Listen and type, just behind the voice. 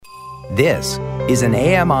This is an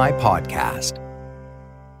AMI podcast.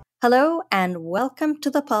 Hello and welcome to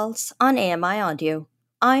The Pulse on AMI Audio.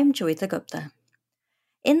 I'm Joyita Gupta.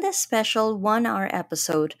 In this special 1-hour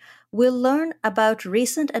episode, we'll learn about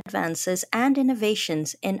recent advances and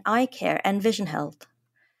innovations in eye care and vision health.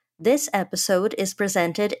 This episode is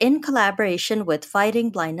presented in collaboration with Fighting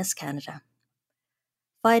Blindness Canada.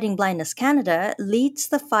 Fighting Blindness Canada leads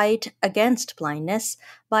the fight against blindness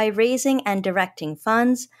by raising and directing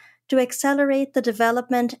funds to accelerate the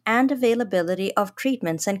development and availability of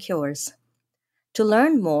treatments and cures. To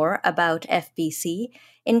learn more about FBC,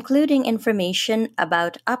 including information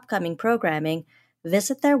about upcoming programming,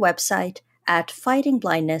 visit their website at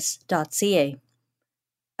fightingblindness.ca.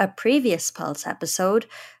 A previous Pulse episode,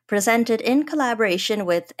 presented in collaboration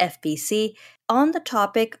with FBC on the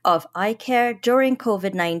topic of eye care during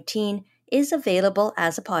COVID-19, is available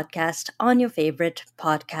as a podcast on your favorite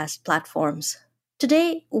podcast platforms.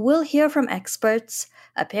 Today, we'll hear from experts,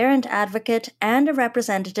 a parent advocate, and a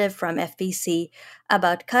representative from FBC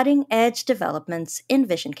about cutting-edge developments in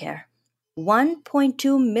vision care.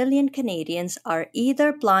 1.2 million Canadians are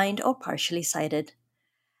either blind or partially sighted.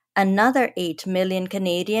 Another 8 million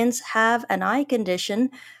Canadians have an eye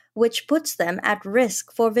condition which puts them at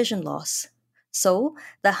risk for vision loss. So,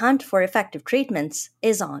 the hunt for effective treatments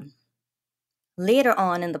is on. Later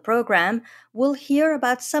on in the program, we'll hear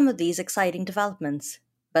about some of these exciting developments.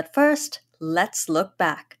 But first, let's look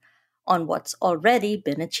back on what's already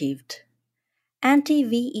been achieved.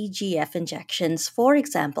 Anti-VEGF injections, for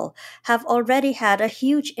example, have already had a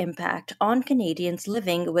huge impact on Canadians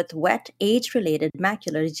living with wet age-related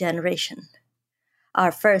macular degeneration.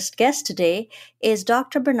 Our first guest today is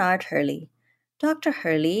Dr. Bernard Hurley. Dr.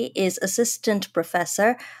 Hurley is Assistant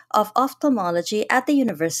Professor of Ophthalmology at the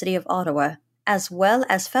University of Ottawa, as well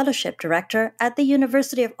as Fellowship Director at the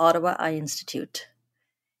University of Ottawa Eye Institute.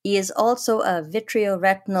 He is also a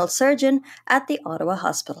vitreoretinal surgeon at the Ottawa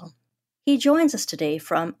Hospital. He joins us today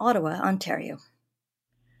from Ottawa, Ontario.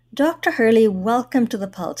 Dr. Hurley, welcome to The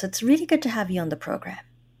Pulse. It's really good to have you on the program.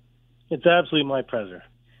 It's absolutely my pleasure.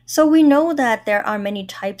 So we know that there are many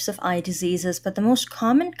types of eye diseases, but the most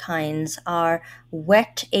common kinds are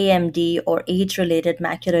wet AMD or age-related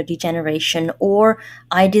macular degeneration or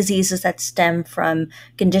eye diseases that stem from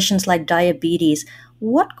conditions like diabetes.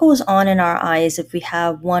 What goes on in our eyes if we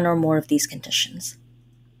have one or more of these conditions?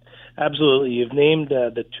 Absolutely. You've named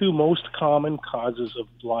the two most common causes of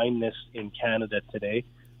blindness in Canada today,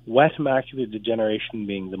 wet macular degeneration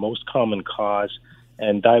being the most common cause,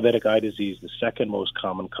 and diabetic eye disease the second most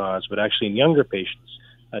common cause, but actually in younger patients,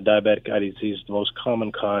 diabetic eye disease is the most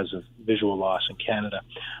common cause of visual loss in Canada.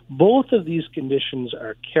 Both of these conditions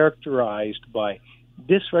are characterized by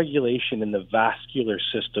dysregulation in the vascular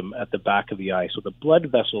system at the back of the eye, so the blood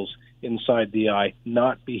vessels inside the eye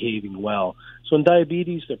not behaving well. So in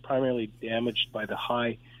diabetes, they're primarily damaged by the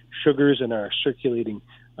high sugars in our circulating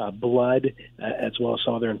blood, as well as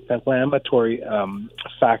some other inflammatory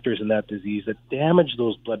factors in that disease that damage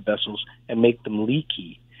those blood vessels and make them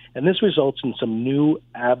leaky. And this results in some new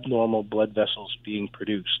abnormal blood vessels being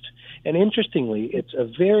produced. And interestingly, it's a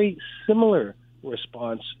very similar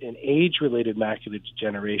response in age-related macular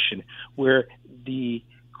degeneration, where the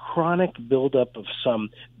chronic buildup of some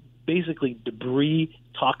basically debris,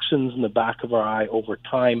 toxins in the back of our eye over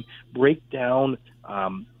time break down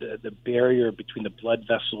the barrier between the blood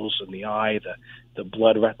vessels and the eye, the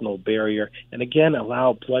blood-retinal barrier, and again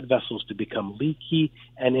allow blood vessels to become leaky,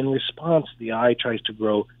 and in response the eye tries to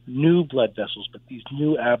grow new blood vessels, but these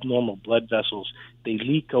new abnormal blood vessels, they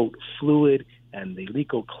leak out fluid and they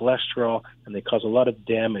leak out cholesterol, and they cause a lot of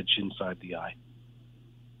damage inside the eye.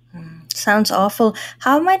 Sounds awful.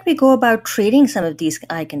 How might we go about treating some of these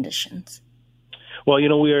eye conditions? Well,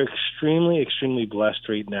 we are extremely blessed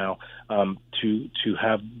right now to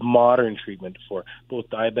have modern treatment for both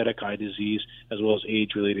diabetic eye disease as well as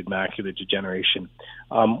age-related macular degeneration.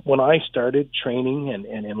 When I started training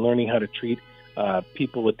and learning how to treat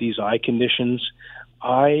people with these eye conditions,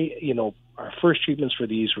 our first treatments for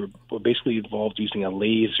these were basically involved using a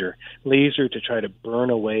laser to try to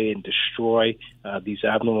burn away and destroy these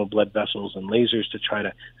abnormal blood vessels, and lasers to try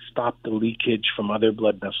to stop the leakage from other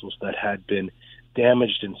blood vessels that had been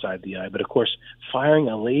damaged inside the eye. But of course, firing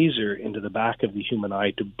a laser into the back of the human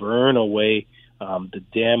eye to burn away the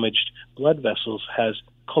damaged blood vessels has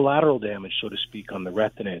collateral damage, so to speak, on the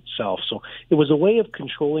retina itself. So it was a way of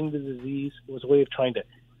controlling the disease. It was a way of trying to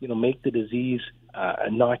make the disease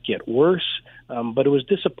not get worse. But it was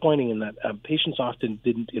disappointing in that patients often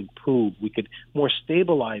didn't improve. We could more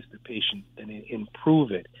stabilize the patient than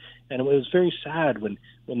improve it. And it was very sad when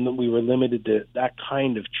we were limited to that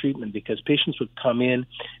kind of treatment, because patients would come in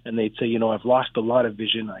and they'd say, I've lost a lot of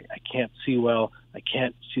vision. I can't see well. I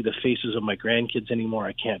can't see the faces of my grandkids anymore.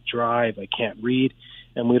 I can't drive. I can't read.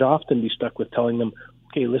 And we'd often be stuck with telling them,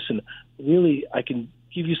 okay, listen, really, I can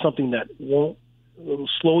give you something that will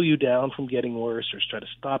slow you down from getting worse or try to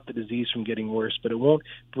stop the disease from getting worse, but it won't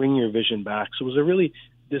bring your vision back. So it was a really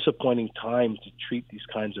disappointing time to treat these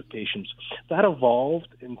kinds of patients. That evolved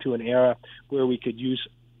into an era where we could use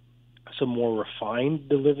some more refined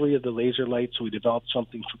delivery of the laser light. So we developed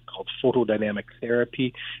something called photodynamic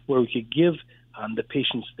therapy, where we could give the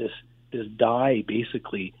patients this dye,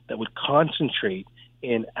 basically, that would concentrate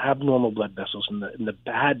in abnormal blood vessels, in the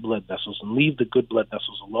bad blood vessels, and leave the good blood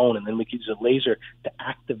vessels alone. And then we could use a laser to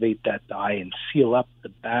activate that dye and seal up the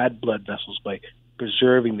bad blood vessels by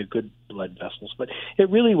preserving the good blood vessels. But it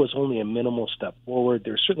really was only a minimal step forward.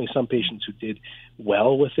 There were certainly some patients who did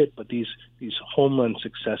well with it, but these home run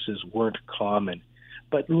successes weren't common.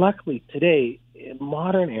 But luckily today, in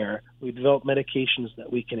modern era, we developed medications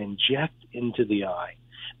that we can inject into the eye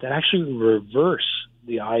that actually reverse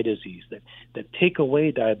the eye disease, that take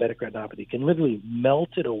away diabetic retinopathy, can literally melt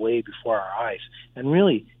it away before our eyes and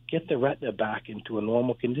really get the retina back into a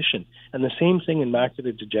normal condition. And the same thing in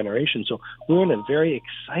macular degeneration. So we're in a very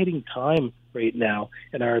exciting time right now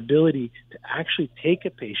in our ability to actually take a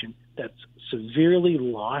patient that's severely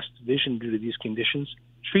lost vision due to these conditions,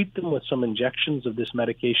 treat them with some injections of this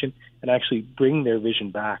medication, and actually bring their vision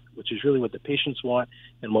back, which is really what the patients want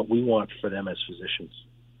and what we want for them as physicians.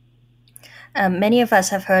 Many of us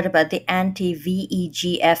have heard about the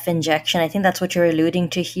anti-VEGF injection. I think that's what you're alluding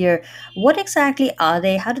to here. What exactly are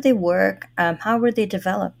they? How do they work? How were they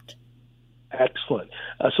developed? Excellent.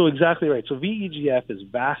 So exactly right. So VEGF is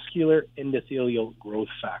vascular endothelial growth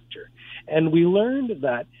factor. And we learned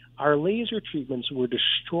that our laser treatments were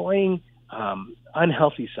destroying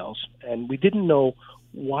unhealthy cells, and we didn't know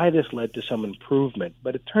why this led to some improvement.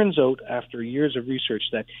 But it turns out, after years of research,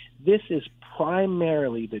 that this is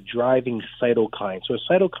primarily the driving cytokine. So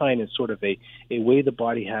a cytokine is sort of a way the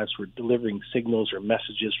body has for delivering signals or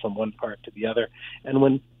messages from one part to the other. And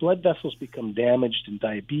when blood vessels become damaged in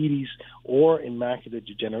diabetes or in macular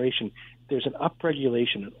degeneration, there's an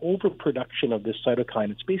upregulation, an overproduction of this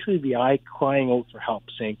cytokine. It's basically the eye crying out for help,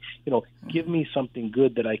 saying, give me something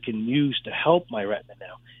good that I can use to help my retina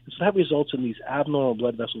now. And so that results in these abnormal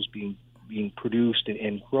blood vessels being produced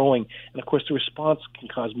and growing. And of course, the response can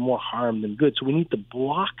cause more harm than good. So we need to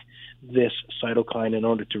block this cytokine in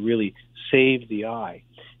order to really save the eye.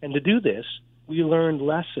 And to do this, we learned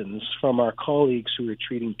lessons from our colleagues who are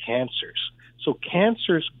treating cancers. So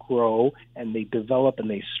cancers grow and they develop and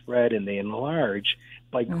they spread and they enlarge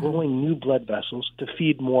by growing new blood vessels to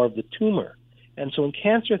feed more of the tumor. And so in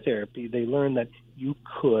cancer therapy, they learned that you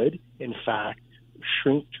could, in fact,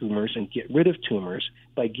 shrink tumors and get rid of tumors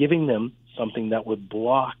by giving them something that would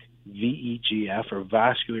block VEGF, or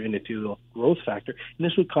vascular endothelial growth factor, and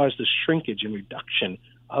this would cause the shrinkage and reduction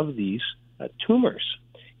of these tumors.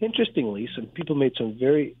 Interestingly, some people made some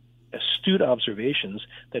very astute observations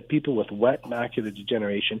that people with wet macular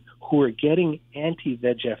degeneration who are getting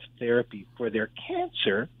anti-VEGF therapy for their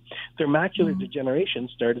cancer, their macular degeneration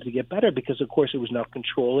started to get better because, of course, it was now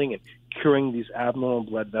controlling and curing these abnormal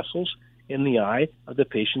blood vessels in the eye of the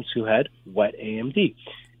patients who had wet AMD.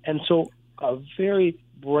 And so a very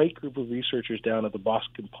bright group of researchers down at the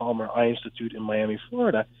Boston Palmer Eye Institute in Miami,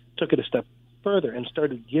 Florida, took it a step further and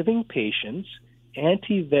started giving patients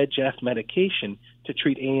anti-VEGF medication to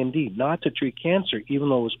treat AMD, not to treat cancer, even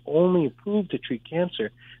though it was only approved to treat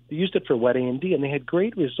cancer. They used it for wet AMD, and they had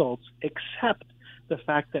great results, except the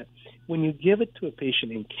fact that when you give it to a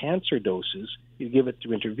patient in cancer doses, you give it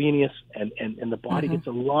through intravenous, and the body gets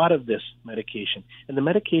a lot of this medication. And the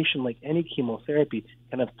medication, like any chemotherapy,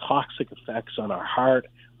 can have toxic effects on our heart,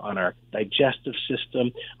 on our digestive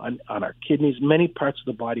system, on our kidneys. Many parts of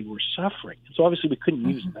the body were suffering. So obviously we couldn't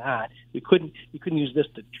use that. We couldn't use this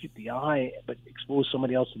to treat the eye, but expose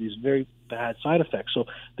somebody else to these very bad side effects. So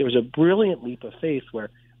there was a brilliant leap of faith where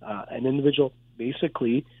an individual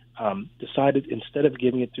basically decided, instead of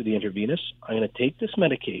giving it through the intravenous, I'm going to take this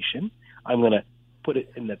medication, I'm going to put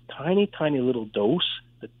it in the tiny, tiny little dose,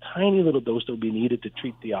 the tiny little dose that will be needed to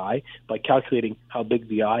treat the eye by calculating how big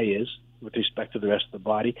the eye is with respect to the rest of the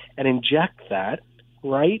body, and inject that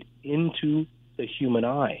right into the human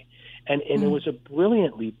eye. And it was a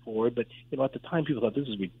brilliant leap forward, but at the time people thought this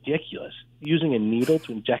is ridiculous, using a needle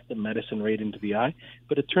to inject the medicine right into the eye.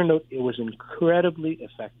 But it turned out it was incredibly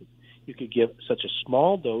effective. You could give such a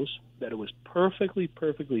small dose that it was perfectly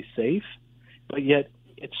safe, but yet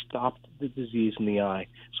it stopped the disease in the eye.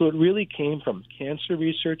 So it really came from cancer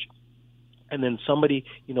research, and then somebody,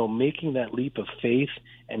 making that leap of faith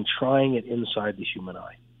and trying it inside the human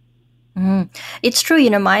eye. It's true.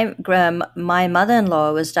 My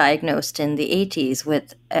mother-in-law was diagnosed in the 80s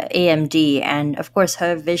with AMD, and of course,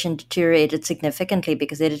 her vision deteriorated significantly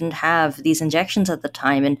because they didn't have these injections at the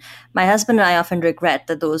time. And my husband and I often regret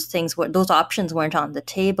that those options weren't on the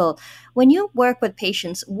table. When you work with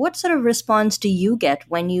patients, what sort of response do you get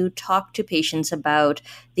when you talk to patients about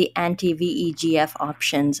the anti-VEGF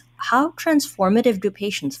options? How transformative do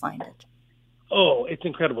patients find it? Oh, it's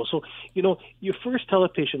incredible. So, you first tell a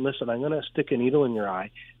patient, listen, I'm going to stick a needle in your eye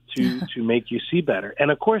to make you see better. And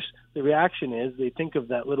of course, the reaction is they think of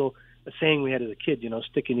that little saying we had as a kid,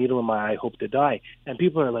 stick a needle in my eye, hope to die. And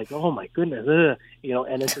people are like, oh my goodness,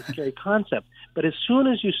 and it's a scary concept. But as soon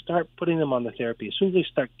as you start putting them on the therapy, as soon as they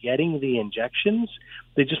start getting the injections,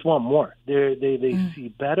 they just want more. They see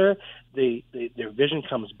better. Their vision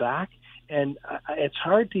comes back. And it's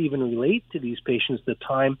hard to even relate to these patients the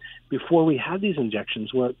time before we had these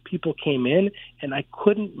injections where people came in and I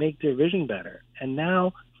couldn't make their vision better. And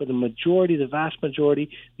now, for the vast majority,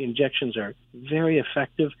 the injections are very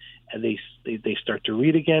effective, and they start to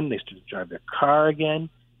read again, they start to drive their car again,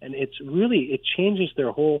 and it changes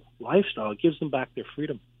their whole lifestyle. It gives them back their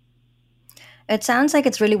freedom. It sounds like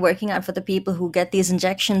it's really working out for the people who get these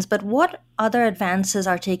injections, but what other advances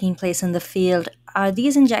are taking place in the field? Are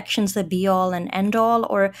these injections the be-all and end-all,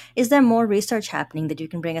 or is there more research happening that you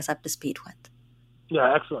can bring us up to speed with?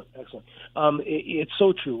 Yeah, excellent. It's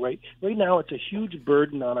so true, right? Right now, it's a huge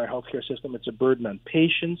burden on our healthcare system. It's a burden on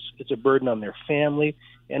patients. It's a burden on their family.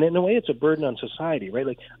 And in a way, it's a burden on society, right?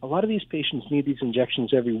 Like, a lot of these patients need these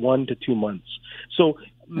injections every 1 to 2 months. So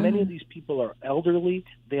many of these people are elderly.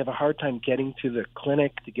 They have a hard time getting to the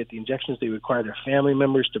clinic to get the injections. They require their family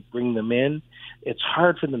members to bring them in. It's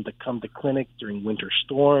hard for them to come to clinic during winter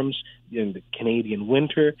storms, during the Canadian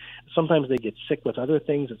winter. Sometimes they get sick with other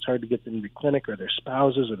things. It's hard to get them to the clinic, or their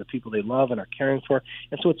spouses or the people they love and are caring for.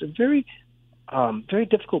 And so it's a very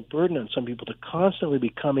difficult burden on some people to constantly be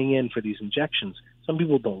coming in for these injections. Some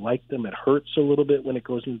people don't like them. It hurts a little bit when it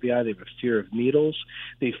goes into the eye. They have a fear of needles.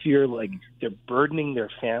 They fear like they're burdening their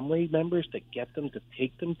family members to get them to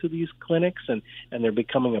take them to these clinics, and they're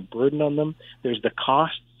becoming a burden on them. There's the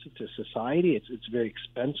costs to society. It's very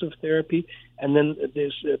expensive therapy. And then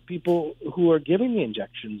there's people who are giving the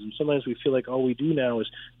injections, and sometimes we feel like all we do now is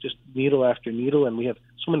just needle after needle, and we have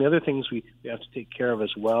so many other things we have to take care of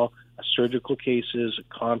as well, surgical cases,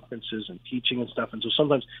 conferences, and teaching and stuff. And so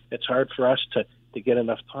sometimes it's hard for us to get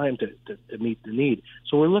enough time to meet the need.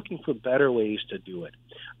 So we're looking for better ways to do it.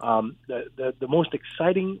 The most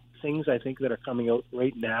exciting things I think that are coming out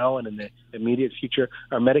right now and in the immediate future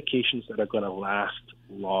are medications that are going to last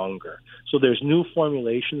longer. So there's new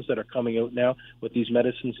formulations that are coming out now with these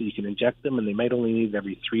medicines that you can inject them, and they might only need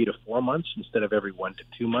every 3 to 4 months instead of every 1 to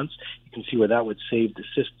 2 months. You can see where that would save the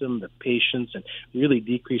system, the patients, and really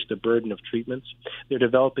decrease the burden of treatments. They're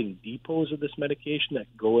developing depots of this medication that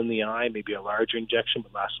go in the eye, maybe a larger injection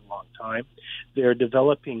but lasts a long time. They're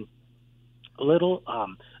developing little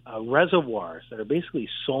reservoirs that are basically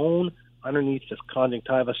sewn underneath this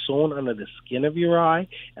conjunctiva, sewn under the skin of your eye,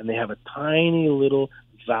 and they have a tiny little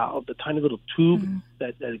valve, a tiny little tube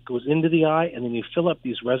that goes into the eye, and then you fill up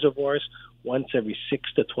these reservoirs once every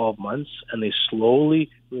 6 to 12 months, and they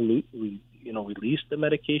slowly release the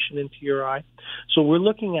medication into your eye. So we're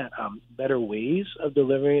looking at better ways of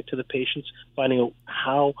delivering it to the patients, finding out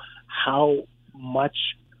how much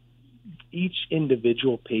each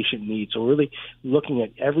individual patient needs. So really looking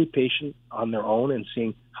at every patient on their own and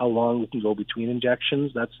seeing how long we can go between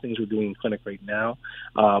injections. That's things we're doing in clinic right now.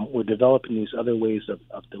 We're developing these other ways of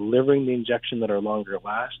delivering the injection that are longer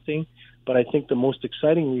lasting. But I think the most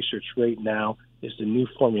exciting research right now is the new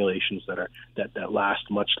formulations that last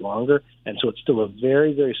much longer. And so it's still a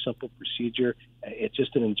very, very simple procedure. It's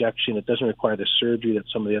just an injection. It doesn't require the surgery that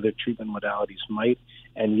some of the other treatment modalities might.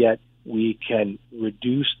 And yet we can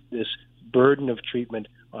reduce this burden of treatment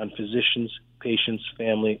on physicians, patients,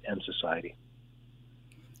 family, and society.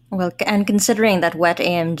 Well, and considering that wet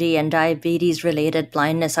AMD and diabetes-related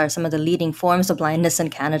blindness are some of the leading forms of blindness in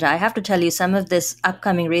Canada, I have to tell you, some of this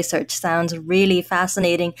upcoming research sounds really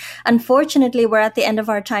fascinating. Unfortunately, we're at the end of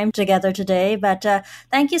our time together today, but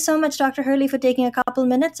thank you so much, Dr. Hurley, for taking a couple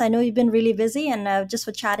minutes. I know you've been really busy, and just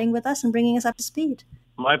for chatting with us and bringing us up to speed.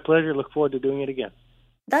 My pleasure. Look forward to doing it again.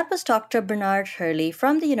 That was Dr. Bernard Hurley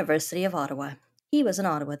from the University of Ottawa. He was in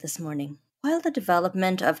Ottawa this morning. While the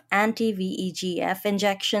development of anti-VEGF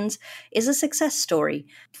injections is a success story,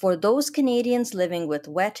 for those Canadians living with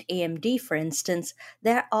wet AMD, for instance,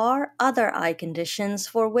 there are other eye conditions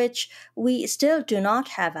for which we still do not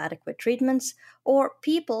have adequate treatments, or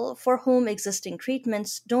people for whom existing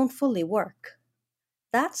treatments don't fully work.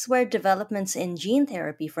 That's where developments in gene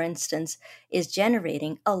therapy, for instance, is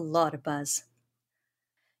generating a lot of buzz.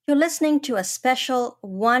 You're listening to a special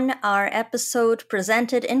 1 hour episode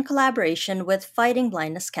presented in collaboration with Fighting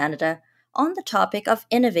Blindness Canada on the topic of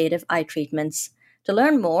innovative eye treatments. To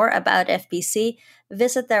learn more about FBC,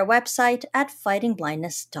 visit their website at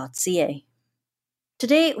fightingblindness.ca.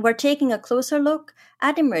 Today, we're taking a closer look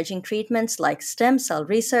at emerging treatments like stem cell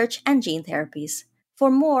research and gene therapies. For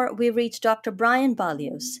more, we reach Dr. Brian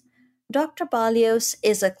Balios. Dr. Balios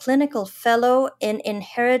is a clinical fellow in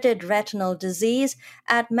inherited retinal disease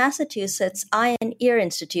at Massachusetts Eye and Ear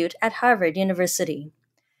Institute at Harvard University.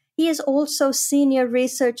 He is also Senior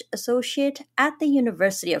Research Associate at the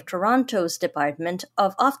University of Toronto's Department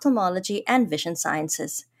of Ophthalmology and Vision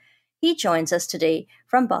Sciences. He joins us today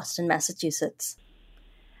from Boston, Massachusetts.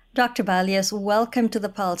 Dr. Balios, welcome to The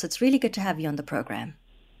Pulse. It's really good to have you on the program.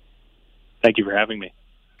 Thank you for having me.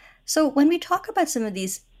 So when we talk about some of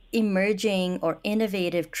these emerging or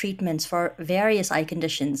innovative treatments for various eye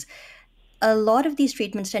conditions, a lot of these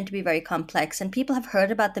treatments tend to be very complex, and people have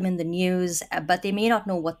heard about them in the news, but they may not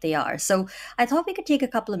know what they are. So I thought we could take a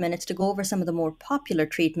couple of minutes to go over some of the more popular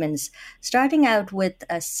treatments, starting out with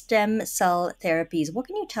stem cell therapies. What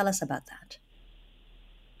can you tell us about that?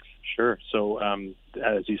 Sure. So,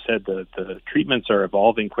 as you said, the treatments are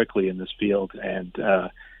evolving quickly in this field,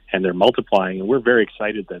 and they're multiplying. And we're very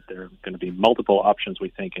excited that there are going to be multiple options, we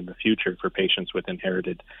think, in the future for patients with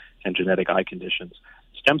inherited and genetic eye conditions.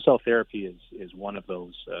 Stem cell therapy is one of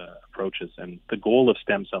those approaches, and the goal of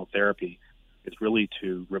stem cell therapy is really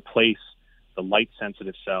to replace the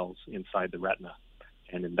light-sensitive cells inside the retina,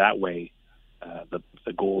 and in that way,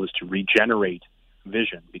 the goal is to regenerate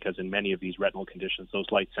vision, because in many of these retinal conditions,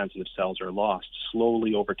 those light-sensitive cells are lost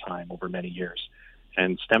slowly over time, over many years.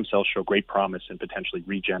 And stem cells show great promise in potentially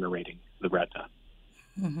regenerating the retina.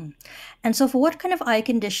 Mm-hmm. And so for what kind of eye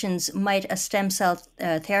conditions might a stem cell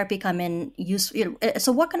therapy come in use?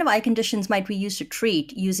 So what kind of eye conditions might we use to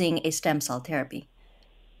treat using a stem cell therapy?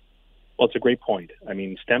 Well, it's a great point. I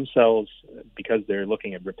mean, stem cells, because they're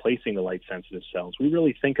looking at replacing the light-sensitive cells, we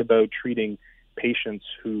really think about treating patients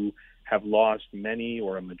who have lost many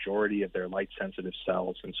or a majority of their light-sensitive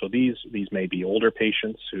cells. And so these may be older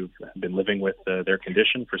patients who've been living with their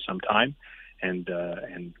condition for some time, and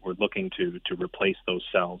we're looking to replace those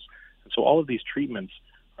cells. And so all of these treatments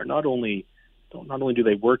are not only do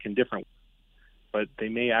they work in different ways, but they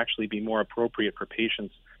may actually be more appropriate for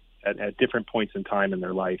patients at different points in time in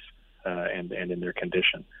their life and in their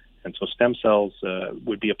condition. And so stem cells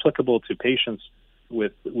would be applicable to patients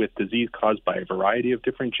with disease caused by a variety of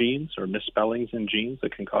different genes or misspellings in genes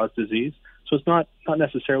that can cause disease. So it's not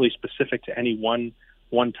necessarily specific to any one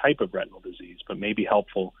type of retinal disease, but may be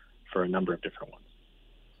helpful for a number of different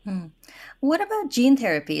ones. What about gene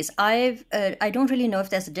therapies? I don't really know if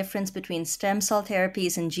there's a difference between stem cell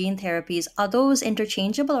therapies and gene therapies. Are those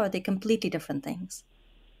interchangeable, or are they completely different things?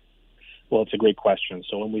 Well, it's a great question.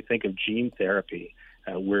 So when we think of gene therapy,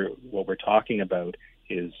 what we're talking about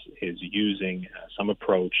is using some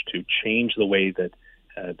approach to change the way that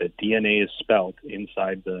the DNA is spelt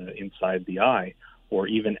inside the eye, or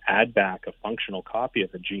even add back a functional copy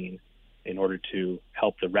of a gene in order to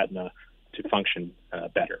help the retina to function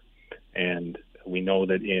better. And we know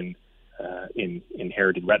that in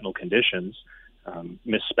inherited retinal conditions,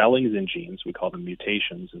 misspellings in genes, we call them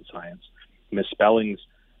mutations in science, misspellings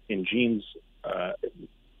in genes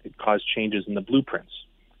cause changes in the blueprints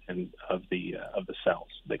of the cells.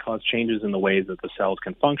 They cause changes in the ways that the cells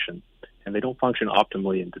can function, and they don't function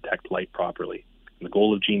optimally and detect light properly. And the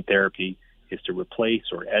goal of gene therapy is to replace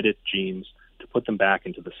or edit genes to put them back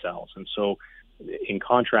into the cells. And so, in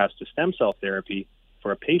contrast to stem cell therapy,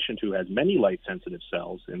 for a patient who has many light-sensitive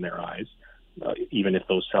cells in their eyes, even if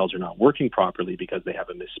those cells are not working properly because they have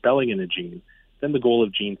a misspelling in a gene, then the goal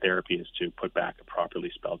of gene therapy is to put back a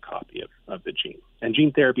properly spelled copy of the gene. And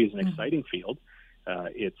gene therapy is an exciting field.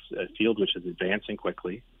 It's a field which is advancing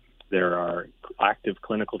quickly. There are active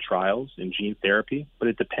clinical trials in gene therapy, but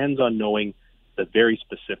it depends on knowing the very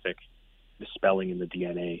specific misspelling in the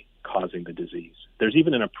DNA causing the disease. There's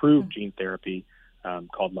even an approved gene therapy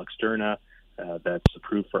called Luxturna that's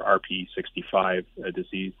approved for RPE65, a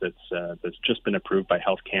disease that's just been approved by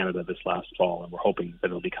Health Canada this last fall, and we're hoping that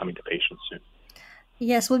it'll be coming to patients soon.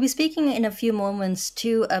 Yes, we'll be speaking in a few moments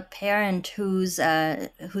to a parent whose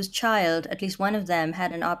child, at least one of them,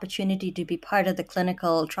 had an opportunity to be part of the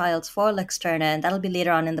clinical trials for Luxturna, and that'll be later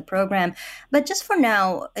on in the program. But just for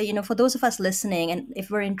now, for those of us listening, and if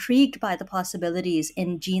we're intrigued by the possibilities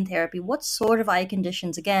in gene therapy, what sort of eye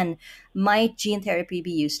conditions, again, might gene therapy be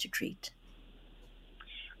used to treat?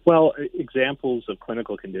 Well, examples of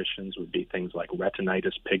clinical conditions would be things like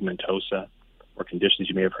retinitis pigmentosa, or conditions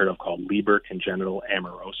you may have heard of called Leber congenital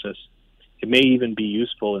amaurosis. It may even be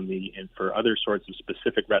useful for other sorts of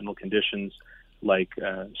specific retinal conditions like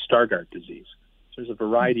Stargardt disease. So there's a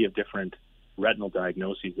variety of different retinal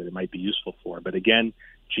diagnoses that it might be useful for. But again,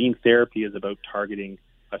 gene therapy is about targeting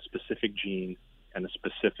a specific gene and a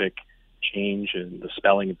specific change in the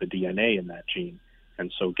spelling of the DNA in that gene.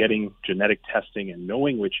 And so getting genetic testing and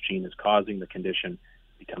knowing which gene is causing the condition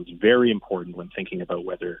becomes very important when thinking about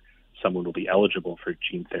whether someone will be eligible for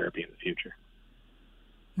gene therapy in the future.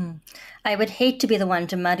 I would hate to be the one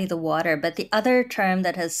to muddy the water, but the other term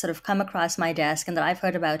that has sort of come across my desk and that I've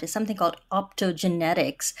heard about is something called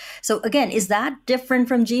optogenetics. So again, is that different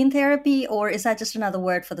from gene therapy, or is that just another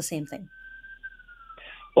word for the same thing?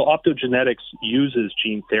 Well, optogenetics uses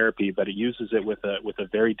gene therapy, but it uses it with a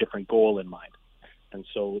very different goal in mind. And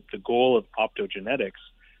so the goal of optogenetics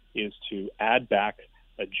is to add back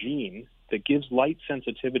a gene that gives light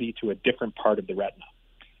sensitivity to a different part of the retina.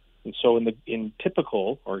 And so in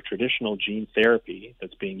typical or traditional gene therapy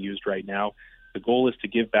that's being used right now, the goal is to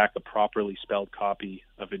give back a properly spelled copy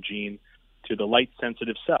of a gene to the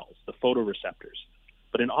light-sensitive cells, the photoreceptors.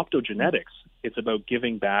 But in optogenetics, it's about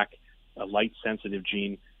giving back a light-sensitive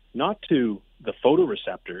gene not to the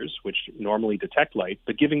photoreceptors, which normally detect light,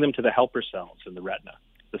 but giving them to the helper cells in the retina,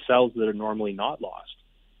 the cells that are normally not lost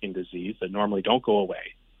in disease, that normally don't go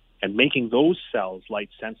away, and making those cells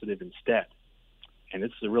light-sensitive instead. And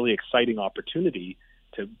it's a really exciting opportunity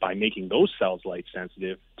by making those cells light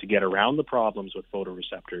sensitive, to get around the problems with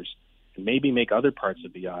photoreceptors and maybe make other parts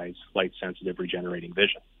of the eyes light sensitive, regenerating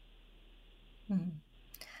vision. Mm-hmm.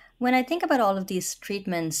 When I think about all of these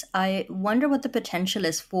treatments, I wonder what the potential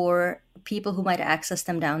is for people who might access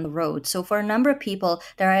them down the road. So for a number of people,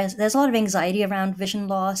 there's a lot of anxiety around vision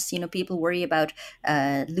loss. People worry about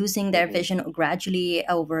losing their vision gradually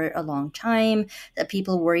over a long time.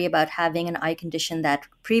 People worry about having an eye condition that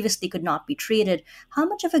previously could not be treated. How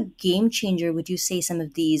much of a game changer would you say some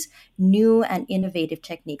of these new and innovative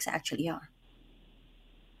techniques actually are?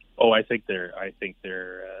 Oh, I think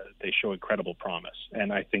they show incredible promise,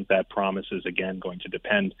 and I think that promise is again going to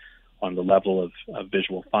depend on the level of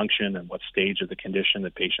visual function and what stage of the condition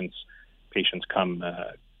that patients come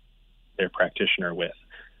their practitioner with.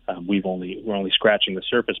 We're only scratching the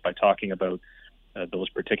surface by talking about those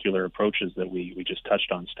particular approaches that we just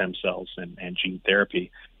touched on, stem cells and gene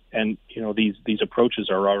therapy, and these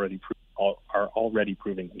approaches are already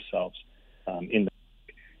proving themselves in the.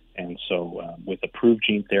 And so with approved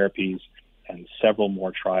gene therapies and several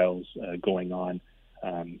more trials going on,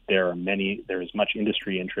 there is much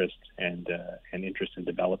industry interest and interest in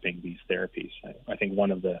developing these therapies. I think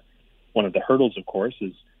one of the hurdles, of course,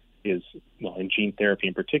 is in gene therapy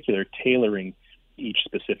in particular, tailoring each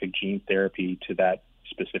specific gene therapy to that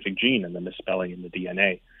specific gene and the misspelling in the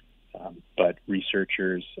DNA. But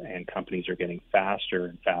researchers and companies are getting faster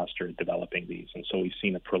and faster at developing these. And so we've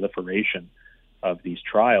seen a proliferation of these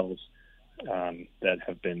trials that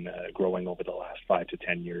have been growing over the last 5 to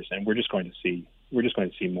 10 years, and we're just going to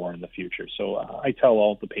see more in the future. So I tell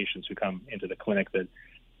all the patients who come into the clinic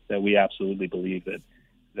that we absolutely believe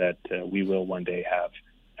that we will one day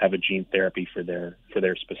have a gene therapy for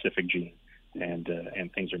their specific gene, and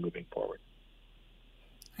things are moving forward.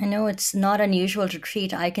 I know it's not unusual to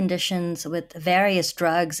treat eye conditions with various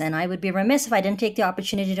drugs, and I would be remiss if I didn't take the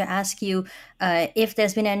opportunity to ask you if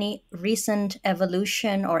there's been any recent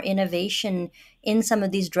evolution or innovation in some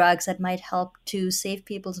of these drugs that might help to save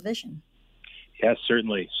people's vision. Yes,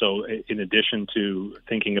 certainly. So in addition to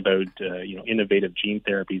thinking about innovative gene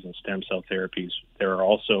therapies and stem cell therapies, there are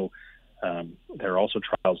also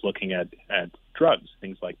trials looking at drugs,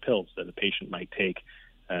 things like pills that a patient might take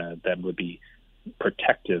that would be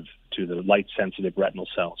protective to the light-sensitive retinal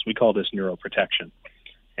cells. We call this neuroprotection.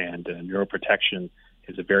 And neuroprotection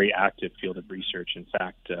is a very active field of research. In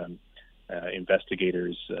fact,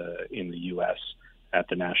 investigators in the U.S. at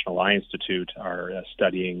the National Eye Institute are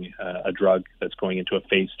studying a drug that's going into a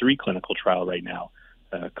phase 3 clinical trial right now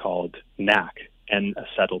called NAC,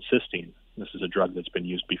 N-acetylcysteine. This is a drug that's been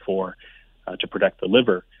used before to protect the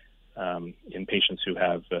liver in patients who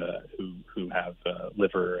have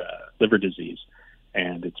liver disease.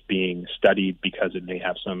 and it's being studied because it may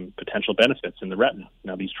have some potential benefits in the retina.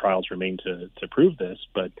 Now, these trials remain to prove this,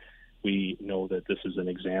 but we know that this is an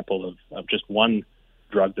example of just one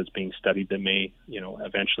drug that's being studied that may,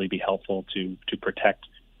 eventually be helpful to protect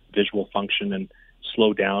visual function and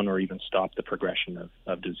slow down or even stop the progression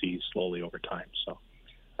of disease slowly over time. So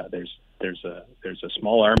there's a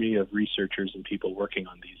small army of researchers and people working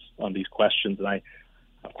on these questions, and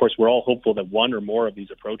of course, we're all hopeful that one or more of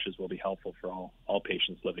these approaches will be helpful for all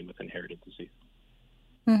patients living with inherited disease.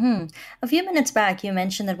 Mm-hmm. A few minutes back, you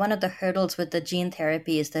mentioned that one of the hurdles with the gene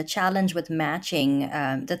therapy is the challenge with matching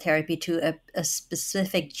the therapy to a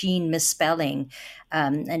specific gene misspelling.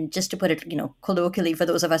 And just to put it, colloquially for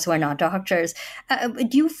those of us who are not doctors,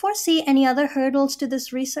 do you foresee any other hurdles to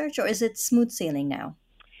this research, or is it smooth sailing now?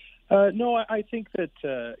 No, I think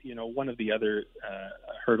that one of the other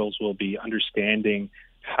hurdles will be understanding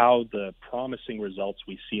how the promising results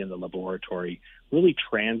we see in the laboratory really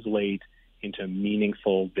translate into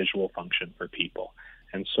meaningful visual function for people.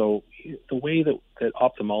 And so the way that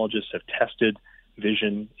ophthalmologists have tested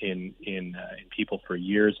vision in people for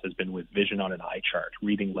years has been with vision on an eye chart,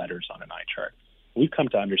 reading letters on an eye chart. We've come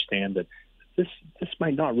to understand that this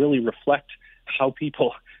might not really reflect how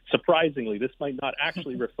people, surprisingly, this might not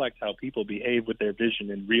actually reflect how people behave with their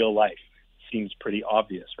vision in real life. Seems pretty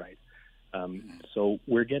obvious, right? So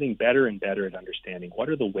we're getting better and better at understanding what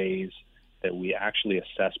are the ways that we actually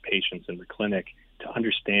assess patients in the clinic to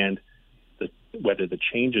understand whether the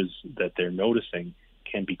changes that they're noticing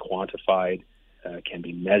can be quantified, can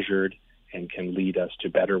be measured, and can lead us to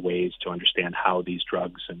better ways to understand how these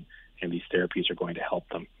drugs and these therapies are going to help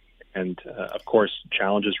them. And of course,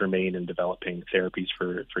 challenges remain in developing therapies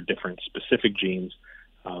for different specific genes.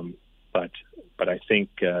 But I think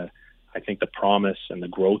the promise and the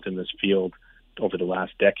growth in this field over the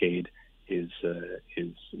last decade is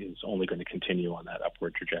only going to continue on that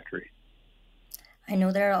upward trajectory. I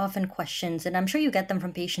know there are often questions, and I'm sure you get them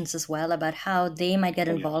from patients as well, about how they might get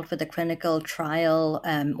involved with a clinical trial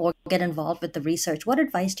or get involved with the research. What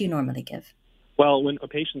advice do you normally give? Well, when a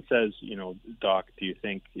patient says, Doc, do you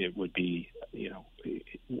think it would be, do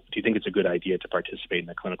you think it's a good idea to participate in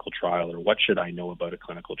a clinical trial, or what should I know about a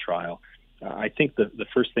clinical trial? I think the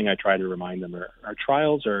first thing I try to remind them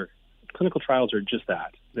clinical trials are just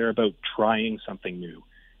that. They're about trying something new.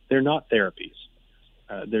 They're not therapies.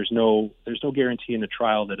 There's no guarantee in a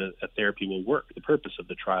trial that a therapy will work. The purpose of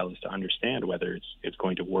the trial is to understand whether it's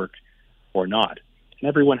going to work or not. And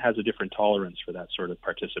everyone has a different tolerance for that sort of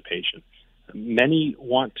participation. Many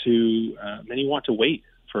want to wait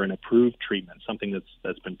for an approved treatment, something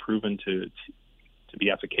that's been proven to be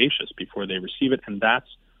efficacious before they receive it, and that's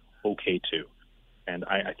okay too. And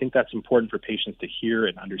I think that's important for patients to hear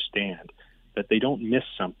and understand, that they don't miss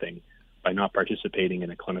something by not participating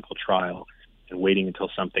in a clinical trial and waiting until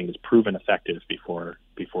something is proven effective before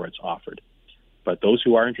it's offered. But those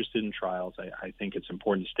who are interested in trials, I think it's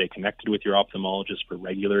important to stay connected with your ophthalmologist for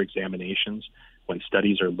regular examinations. When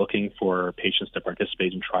studies are looking for patients to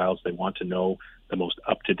participate in trials, they want to know the most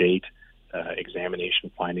up-to-date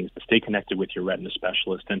examination findings. But stay connected with your retina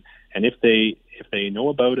specialist, and if they know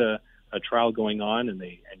about a trial going on and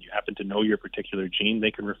you happen to know your particular gene,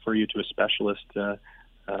 they can refer you to a specialist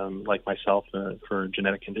like myself for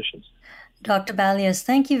genetic conditions. Dr. Ballios,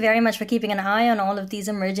 thank you very much for keeping an eye on all of these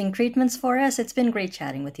emerging treatments for us. It's been great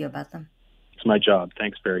chatting with you about them. It's my job.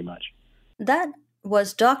 Thanks very much. That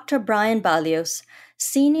was Dr. Brian Ballios,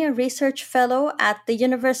 Senior Research Fellow at the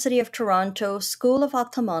University of Toronto School of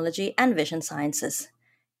Ophthalmology and Vision Sciences.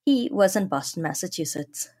 He was in Boston,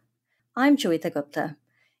 Massachusetts. I'm Joeita Gupta.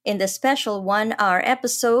 In this special 1-hour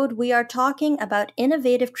episode, we are talking about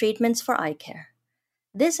innovative treatments for eye care.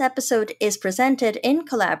 This episode is presented in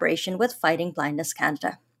collaboration with Fighting Blindness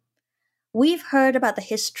Canada. We've heard about the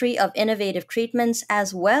history of innovative treatments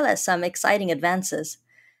as well as some exciting advances.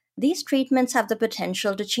 These treatments have the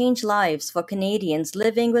potential to change lives for Canadians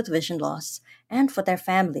living with vision loss and for their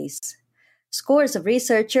families. Scores of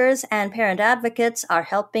researchers and parent advocates are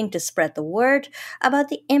helping to spread the word about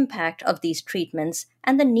the impact of these treatments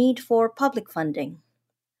and the need for public funding.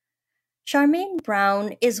 Charmaine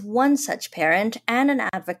Brown is one such parent and an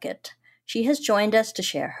advocate. She has joined us to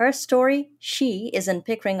share her story. She is in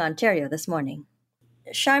Pickering, Ontario this morning.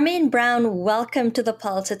 Charmaine Brown, welcome to The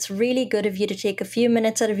Pulse. It's really good of you to take a few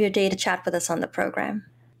minutes out of your day to chat with us on the program.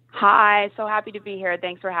 Hi, so happy to be here.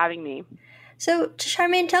 Thanks for having me. So,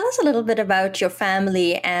 Charmaine, tell us a little bit about your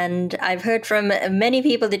family. And I've heard from many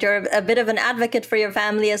people that you're a bit of an advocate for your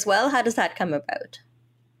family as well. How does that come about?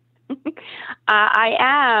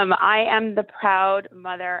 I am the proud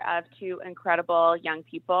mother of two incredible young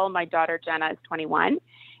people. My daughter Jenna is 21,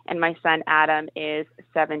 and my son Adam is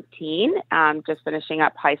 17, just finishing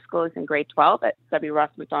up high school. He's in grade 12 at W. Ross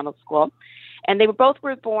Macdonald School. And they were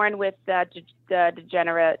born with the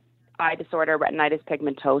degenerate eye disorder, retinitis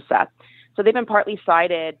pigmentosa. So they've been partly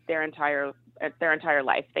sighted their entire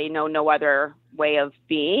life. They know no other way of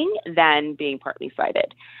being than being partly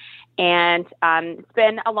sighted. And it's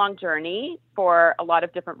been a long journey for a lot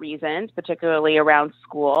of different reasons, particularly around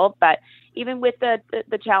school. But even with the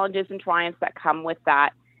challenges and triumphs that come with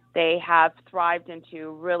that, they have thrived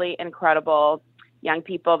into really incredible young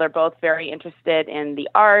people. They're both very interested in the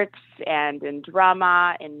arts and in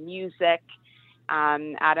drama and music.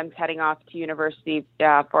 Adam's heading off to university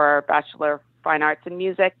for a Bachelor of Fine Arts in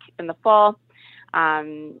Music in the fall.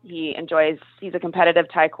 He's a competitive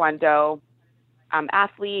Taekwondo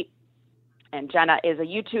athlete. And Jenna is a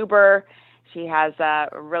YouTuber. She has a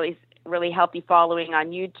really, really healthy following on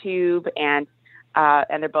YouTube, and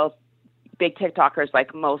they're both big TikTokers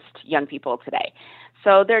like most young people today.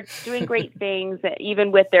 So they're doing great things,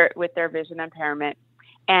 even with their vision impairment.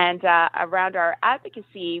 And around our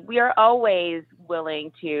advocacy, we are always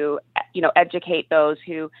willing to, educate those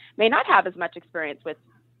who may not have as much experience with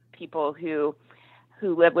people who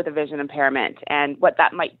live with a vision impairment and what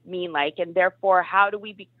that might mean like, and therefore how do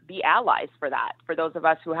we be allies for that, for those of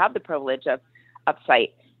us who have the privilege of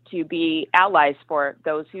sight, to be allies for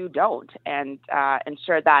those who don't, and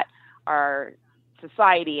ensure that our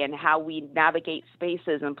society and how we navigate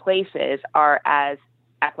spaces and places are as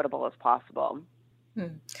equitable as possible.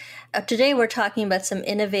 Today we're talking about some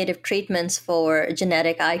innovative treatments for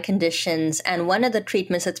genetic eye conditions, and one of the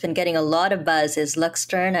treatments that's been getting a lot of buzz is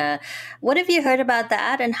Luxturna. What have you heard about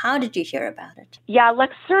that, and how did you hear about it? Yeah,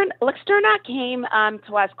 Luxturna came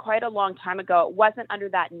to us quite a long time ago. It wasn't under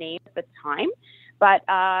that name at the time, but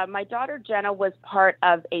my daughter Jenna was part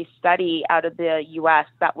of a study out of the U.S.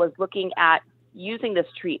 that was looking at using this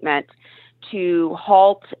treatment to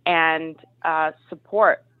halt and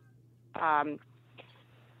support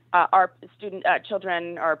our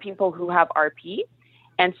children or people who have RP.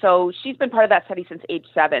 And so she's been part of that study since age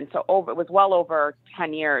 7. So it was well over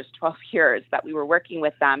 10 years, 12 years that we were working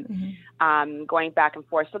with them, going back and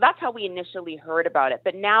forth. So that's how we initially heard about it.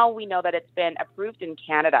 But now we know that it's been approved in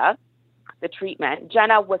Canada, the treatment.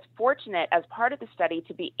 Jenna was fortunate as part of the study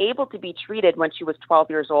to be able to be treated when she was 12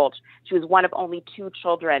 years old. She was one of only 2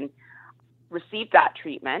 children received that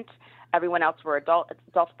treatment. Everyone else were adults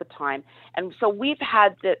at the time. And so we've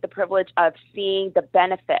had the privilege of seeing the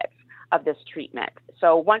benefits of this treatment.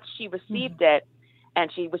 So once she received it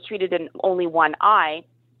and she was treated in only one eye,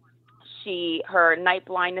 her night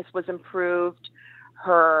blindness was improved,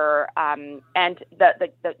 and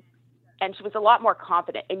she was a lot more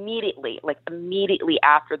confident immediately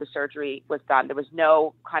after the surgery was done. There was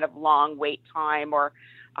no kind of long wait time or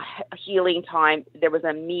a healing time. There was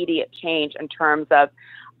an immediate change in terms of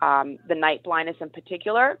the night blindness in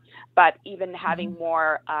particular, but even having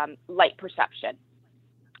more light perception.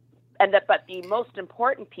 But the most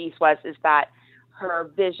important piece is that her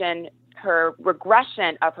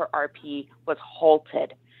regression of her RP was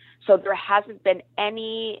halted. So there hasn't been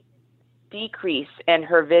any decrease in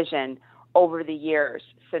her vision over the years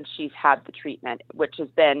since she's had the treatment, which has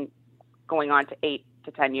been going on to 8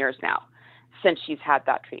 to 10 years now since she's had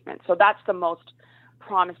that treatment. So that's the most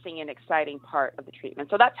promising and exciting part of the treatment.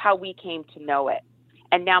 So that's how we came to know it.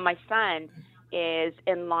 And now my son is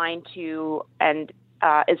in line to and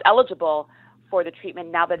is eligible for the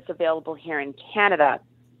treatment now that it's available here in Canada.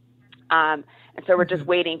 And so we're just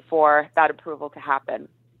waiting for that approval to happen.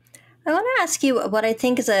 I want to ask you what I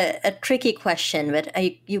think is a tricky question, but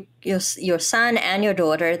your son and your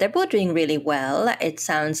daughter, they're both doing really well. It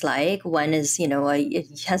sounds like one is, is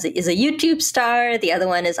a YouTube star, the other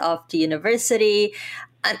one is off to university,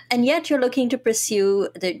 and yet you're looking to pursue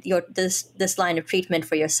this line of treatment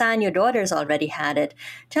for your son. Your daughter's already had it.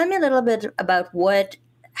 Tell me a little bit about what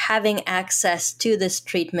having access to this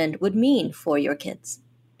treatment would mean for your kids.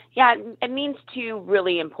 Yeah, it means 2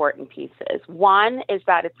 really important pieces. One is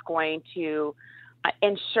that it's going to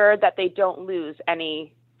ensure that they don't lose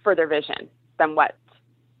any further vision than what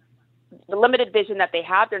the limited vision that they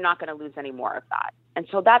have. They're not going to lose any more of that. And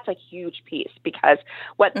so that's a huge piece, because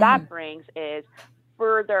what that brings is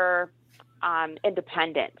further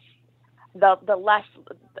independence, the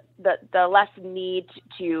less need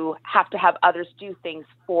to have others do things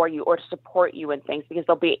for you or to support you in things, because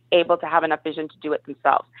they'll be able to have enough vision to do it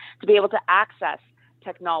themselves, to be able to access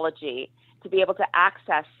technology, to be able to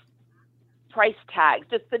access price tags,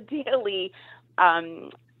 just the daily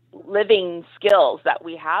living skills that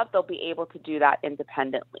we have, they'll be able to do that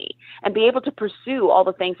independently and be able to pursue all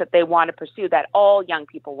the things that they want to pursue, that all young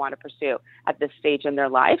people want to pursue at this stage in their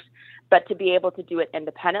lives, but to be able to do it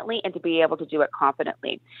independently and to be able to do it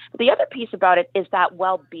confidently. But the other piece about it is that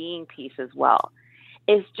well-being piece as well,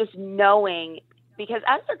 is just knowing, because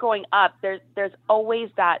as they're growing up, there's always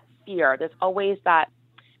that fear. There's always that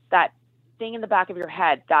thing in the back of your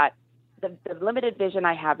head that the limited vision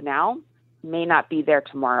I have now may not be there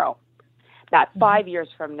tomorrow. That 5 years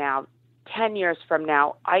from now, 10 years from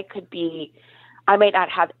now, I might not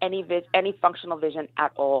have any functional vision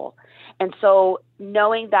at all. And so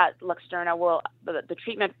knowing that the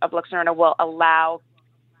treatment of Luxturna will allow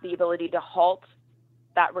the ability to halt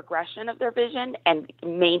that regression of their vision and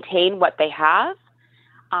maintain what they have,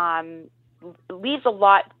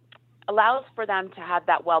 allows for them to have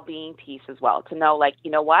that well-being piece as well, to know, like, you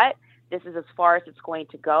know what, this is as far as it's going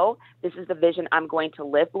to go. This is the vision I'm going to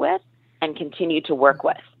live with and continue to work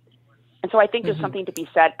with. And so I think there's something to be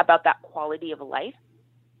said about that quality of life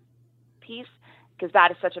piece, because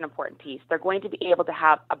that is such an important piece. They're going to be able to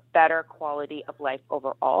have a better quality of life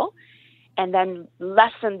overall, and then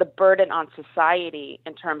lessen the burden on society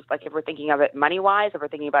in terms, like, if we're thinking of it money-wise, if we're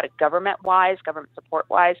thinking about it government-wise, government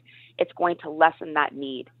support-wise, it's going to lessen that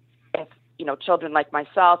need. If, children like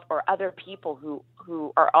myself or other people who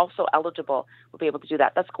are also eligible will be able to do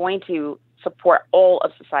that, that's going to support all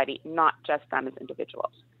of society, not just them as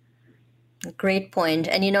individuals. Great point.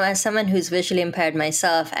 And, as someone who's visually impaired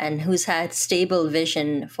myself and who's had stable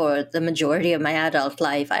vision for the majority of my adult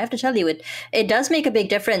life, I have to tell you, it does make a big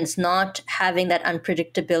difference not having that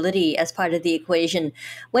unpredictability as part of the equation.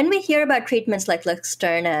 When we hear about treatments like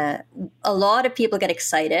Luxturna, a lot of people get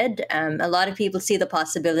excited. A lot of people see the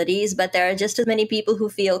possibilities, but there are just as many people who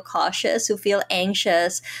feel cautious, who feel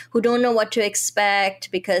anxious, who don't know what to expect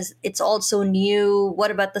because it's all so new. What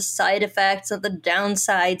about the side effects or the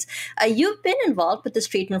downsides? You've been involved with this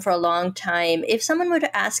treatment for a long time. If someone were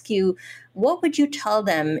to ask you, what would you tell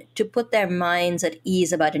them to put their minds at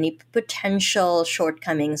ease about any potential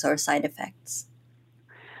shortcomings or side effects?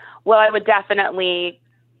 Well, I would definitely,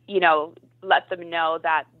 let them know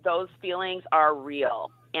that those feelings are real.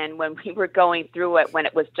 And when we were going through it, when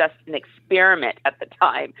it was just an experiment at the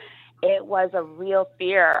time, it was a real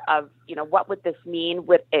fear of, what would this mean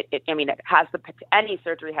with it? Any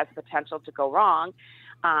surgery has the potential to go wrong.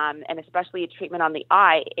 And especially a treatment on the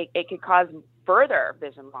eye, it could cause further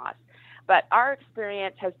vision loss. But our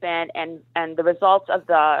experience has been, and the results of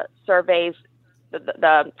the surveys,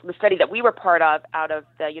 the study that we were part of out of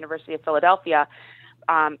the University of Pennsylvania,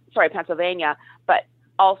 but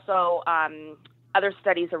also other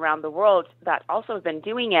studies around the world that also have been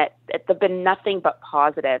doing it, they've been nothing but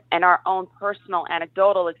positive. And our own personal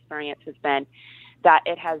anecdotal experience has been that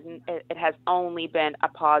it has only been a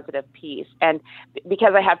positive piece. And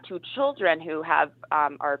because I have two children who have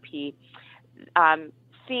RP,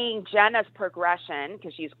 seeing Jenna's progression,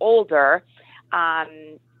 because she's older,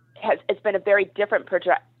 it's been a very different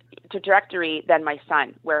trajectory than my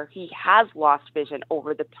son, where he has lost vision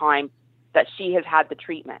over the time that she has had the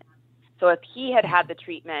treatment. So if he had had the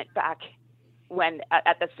treatment back when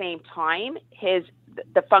at the same time,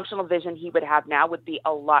 the functional vision he would have now would be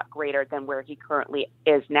a lot greater than where he currently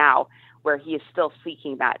is now, where he is still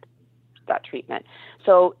seeking that treatment.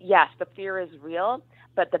 So yes, the fear is real,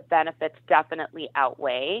 but the benefits definitely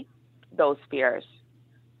outweigh those fears.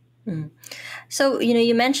 So,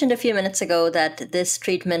 you mentioned a few minutes ago that this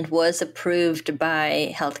treatment was approved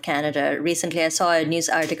by Health Canada. Recently, I saw a news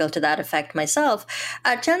article to that effect myself.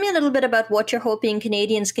 Tell me a little bit about what you're hoping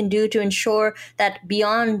Canadians can do to ensure that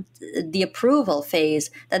beyond the approval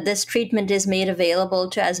phase, that this treatment is made available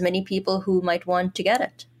to as many people who might want to get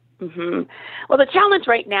it. Mm-hmm. Well, the challenge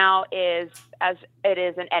right now is, as it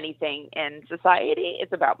is in anything in society,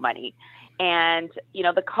 it's about money. And,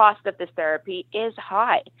 the cost of this therapy is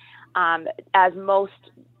high. As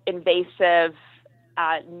most invasive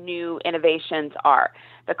new innovations are,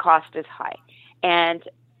 the cost is high. And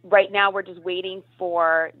right now we're just waiting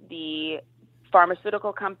for the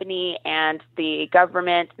pharmaceutical company and the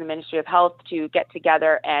government, the Ministry of Health, to get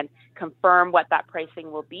together and confirm what that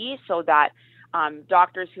pricing will be, so that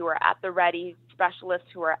doctors who are at the ready, specialists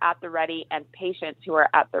who are at the ready, and patients who are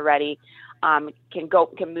at the ready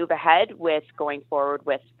can move ahead with going forward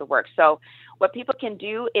with the work. So what people can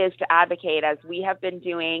do is to advocate, as we have been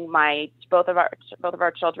doing. Both of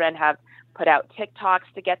our children have put out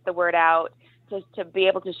TikToks to get the word out, to be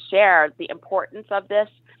able to share the importance of this,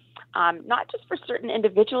 not just for certain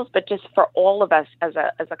individuals, but just for all of us as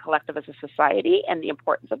a collective, as a society, and the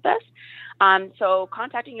importance of this. So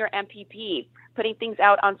contacting your MPP, putting things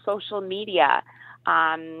out on social media,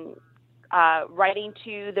 writing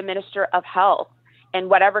to the Minister of Health in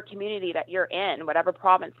whatever community that you're in, whatever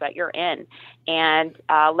province that you're in, and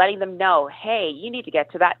letting them know, hey, you need to get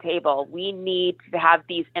to that table. We need to have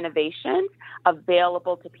these innovations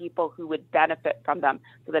available to people who would benefit from them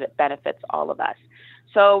so that it benefits all of us.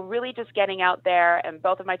 So really just getting out there, and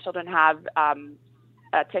both of my children have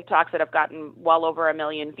TikToks that have gotten well over 1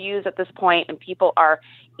 million views at this point, and people are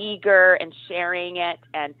eager and sharing it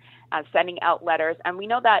and sending out letters. And we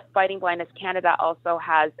know that Fighting Blindness Canada also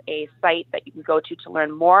has a site that you can go to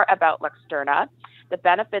learn more about Luxturna, the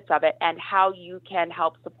benefits of it, and how you can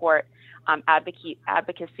help support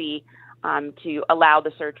advocacy to allow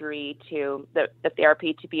the surgery, to the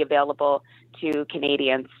therapy to be available to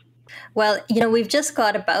Canadians. Well, we've just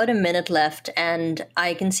got about a minute left, and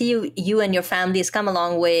I can see you and your family has come a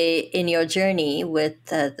long way in your journey with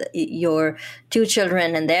your 2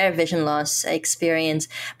 children and their vision loss experience.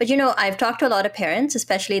 But, I've talked to a lot of parents,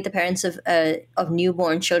 especially the parents of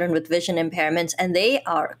newborn children with vision impairments, and they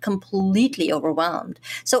are completely overwhelmed.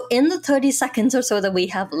 So in the 30 seconds or so that we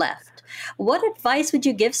have left, what advice would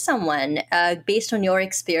you give someone based on your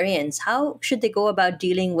experience? How should they go about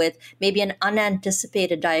dealing with maybe an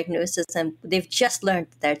unanticipated diagnosis and they've just learned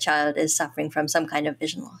that their child is suffering from some kind of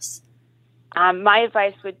vision loss? My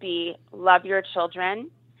advice would be love your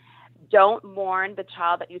children. Don't mourn the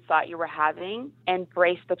child that you thought you were having.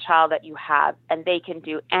 Embrace the child that you have. And they can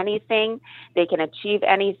do anything. They can achieve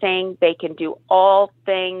anything. They can do all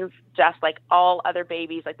things just like all other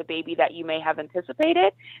babies, like the baby that you may have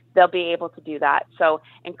anticipated. They'll be able to do that. So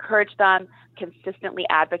encourage them, consistently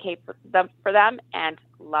advocate for them, and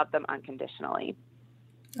love them unconditionally.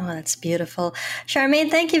 Oh, that's beautiful. Charmaine,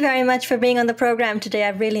 thank you very much for being on the program today.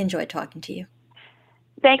 I've really enjoyed talking to you.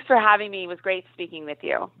 Thanks for having me. It was great speaking with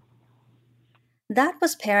you. That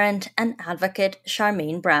was parent and advocate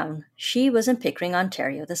Charmaine Brown. She was in Pickering,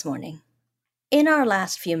 Ontario this morning. In our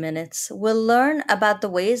last few minutes, we'll learn about the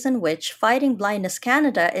ways in which Fighting Blindness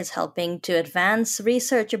Canada is helping to advance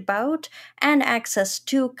research about and access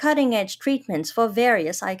to cutting-edge treatments for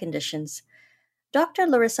various eye conditions. Dr.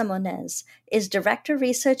 Larissa Moniz is Director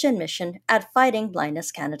Research and Mission at Fighting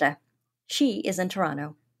Blindness Canada. She is in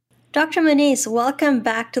Toronto. Dr. Moniz, welcome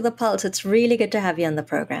back to The Pulse. It's really good to have you on the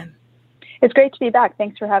program. It's great to be back.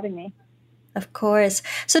 Thanks for having me. Of course.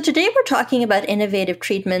 So today we're talking about innovative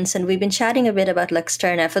treatments, and we've been chatting a bit about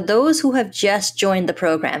Luxturna. For those who have just joined the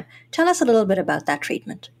program, tell us a little bit about that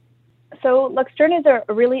treatment. So Luxturna is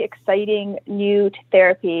a really exciting new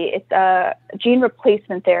therapy. It's a gene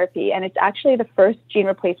replacement therapy, and it's actually the first gene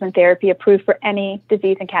replacement therapy approved for any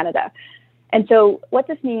disease in Canada. And so what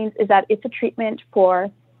this means is that it's a treatment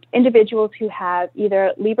for individuals who have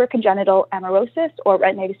either Leber congenital amaurosis or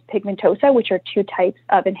retinitis pigmentosa, which are 2 types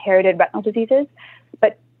of inherited retinal diseases,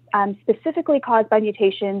 but specifically caused by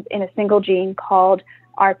mutations in a single gene called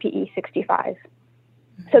RPE65.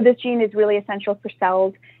 So this gene is really essential for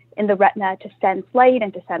cells in the retina to sense light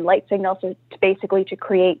and to send light signals, to basically to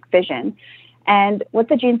create vision. And what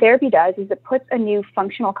the gene therapy does is it puts a new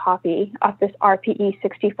functional copy of this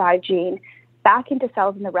RPE65 gene back into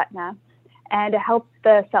cells in the retina, and it helps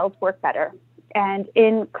the cells work better. And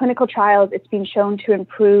in clinical trials, it's been shown to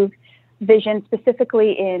improve vision,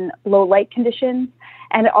 specifically in low light conditions,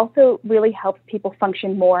 and it also really helps people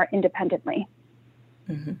function more independently.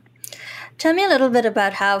 Mm-hmm. Tell me a little bit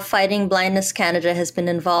about how Fighting Blindness Canada has been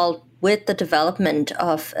involved with the development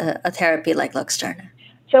of a therapy like Luxturna.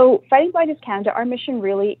 So Fighting Blindness Canada, our mission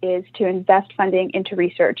really is to invest funding into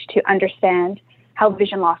research to understand how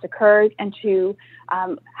vision loss occurs and to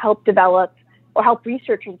help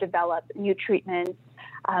researchers develop new treatments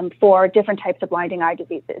for different types of blinding eye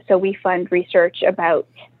diseases. So we fund research about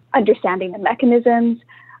understanding the mechanisms,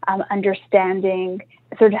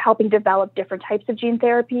 helping develop different types of gene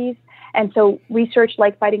therapies. And so research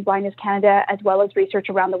like Fighting Blindness Canada, as well as research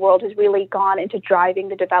around the world, has really gone into driving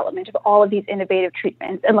the development of all of these innovative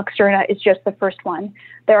treatments. And Luxturna is just the first one.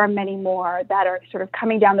 There are many more that are sort of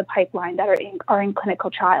coming down the pipeline that are in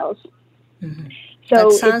clinical trials. Mm-hmm. So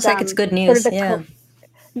that sounds like it's good news. Sort of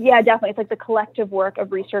yeah, definitely. It's like the collective work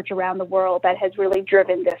of research around the world that has really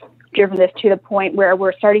driven this to the point where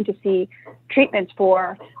we're starting to see treatments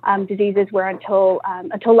for diseases where until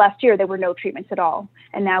last year there were no treatments at all,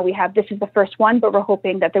 and now this is the first one, but we're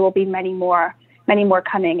hoping that there will be many more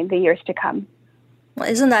coming in the years to come. Well,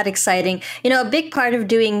 isn't that exciting? A big part of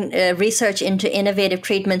doing research into innovative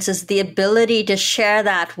treatments is the ability to share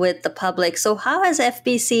that with the public. So how has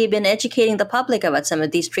FBC been educating the public about some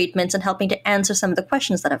of these treatments and helping to answer some of the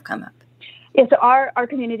questions that have come up? Yeah, so our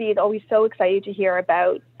community is always so excited to hear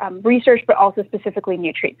about research, but also specifically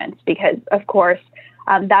new treatments, because, of course,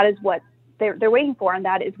 that is what they're waiting for, and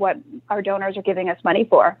that is what our donors are giving us money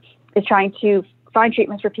for, is trying to find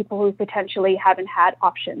treatments for people who potentially haven't had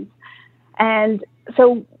options. And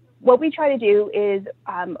so what we try to do is,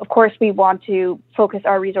 of course, we want to focus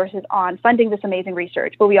our resources on funding this amazing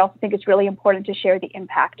research, but we also think it's really important to share the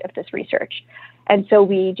impact of this research. And so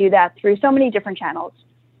we do that through so many different channels.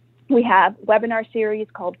 We have a webinar series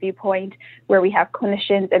called Viewpoint, where we have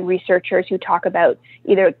clinicians and researchers who talk about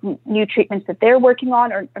either new treatments that they're working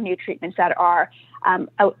on or new treatments that are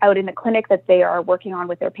out in the clinic that they are working on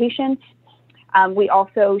with their patients. We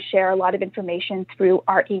also share a lot of information through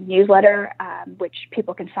our e-newsletter, which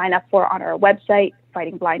people can sign up for on our website,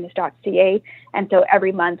 fightingblindness.ca. And so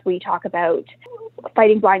every month we talk about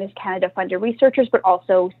Fighting Blindness Canada funded researchers, but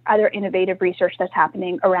also other innovative research that's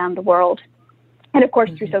happening around the world. And of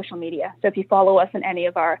course, through social media. So if you follow us on any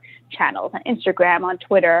of our channels, on Instagram, on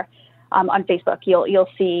Twitter, on Facebook, you'll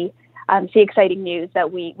see exciting news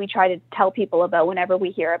that we try to tell people about whenever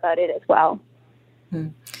we hear about it as well.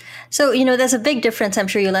 So, there's a big difference, I'm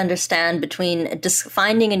sure you'll understand, between just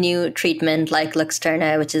finding a new treatment like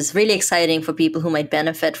Luxturna, which is really exciting for people who might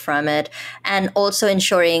benefit from it, and also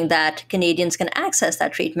ensuring that Canadians can access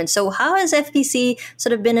that treatment. So how has FBC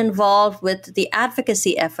sort of been involved with the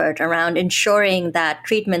advocacy effort around ensuring that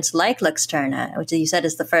treatments like Luxturna, which you said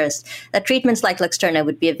is the first, that treatments like Luxturna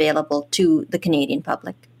would be available to the Canadian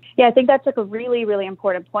public? Yeah, I think that's like a really, really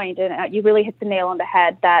important point. And you really hit the nail on the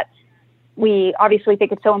head that we obviously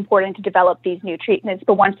think it's so important to develop these new treatments,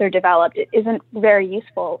 but once they're developed, it isn't very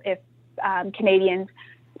useful if Canadians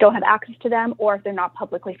don't have access to them or if they're not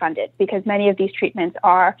publicly funded, because many of these treatments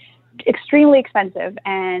are extremely expensive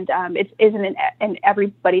and it isn't in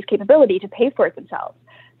everybody's capability to pay for it themselves.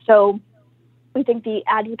 So we think the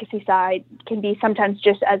advocacy side can be sometimes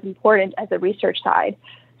just as important as the research side.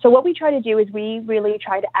 So what we try to do is we really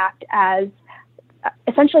try to act as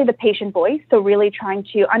essentially the patient voice, so really trying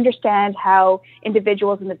to understand how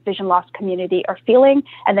individuals in the vision loss community are feeling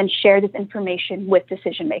and then share this information with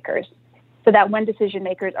decision makers, so that when decision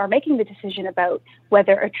makers are making the decision about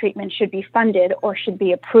whether a treatment should be funded or should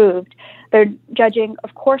be approved, they're judging,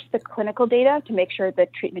 of course, the clinical data to make sure the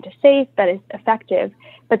treatment is safe, that it's effective,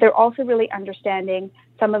 but they're also really understanding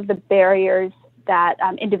some of the barriers that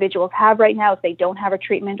individuals have right now if they don't have a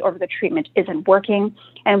treatment or if the treatment isn't working,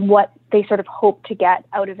 and what they sort of hope to get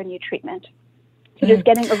out of a new treatment. So just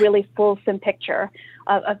getting a really fulsome picture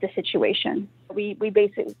of the situation. We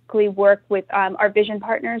basically work with our vision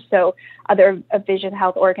partners, so other vision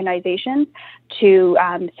health organizations, to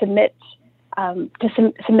submit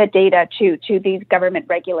data to these government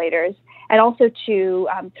regulators, and also to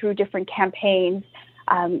through different campaigns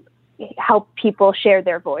help people share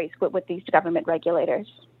their voice with these government regulators.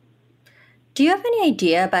 Do you have any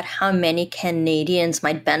idea about how many Canadians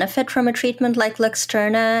might benefit from a treatment like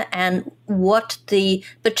Luxturna, and what the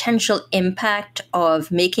potential impact of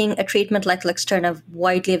making a treatment like Luxturna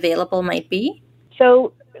widely available might be?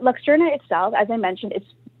 So Luxturna itself, as I mentioned, it's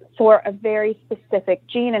for a very specific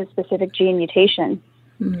gene and specific gene mutation.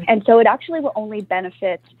 And so it actually will only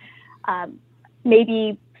benefit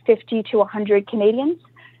maybe 50 to 100 Canadians.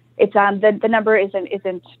 It's the number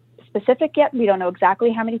isn't specific yet. We don't know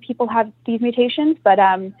exactly how many people have these mutations, but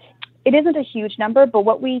it isn't a huge number. But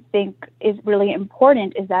what we think is really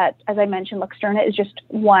important is that, as I mentioned, Luxturna is just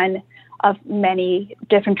one of many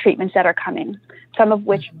different treatments that are coming, some of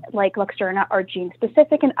which, like Luxturna, are gene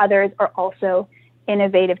specific, and others are also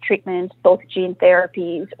innovative treatments, both gene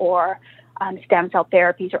therapies or stem cell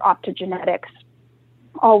therapies or optogenetics,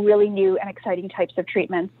 all really new and exciting types of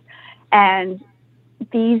treatments. And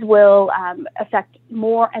these will affect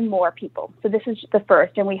more and more people. So this is the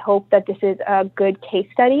first, and we hope that this is a good case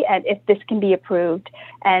study. And if this can be approved,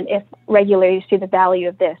 and if regulators see the value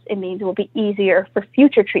of this, it means it will be easier for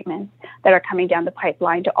future treatments that are coming down the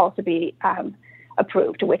pipeline to also be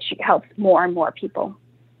approved, which helps more and more people.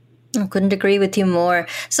 I couldn't agree with you more.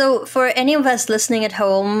 So for any of us listening at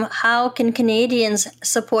home, how can Canadians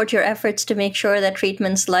support your efforts to make sure that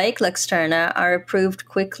treatments like Luxturna are approved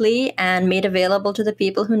quickly and made available to the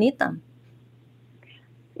people who need them?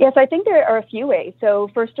 Yes, I think there are a few ways. So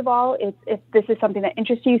first of all, if this is something that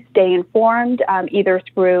interests you, stay informed, either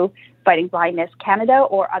through Fighting Blindness Canada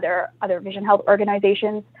or other vision health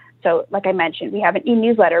organizations. So like I mentioned, we have an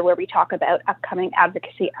e-newsletter where we talk about upcoming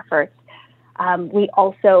advocacy efforts. We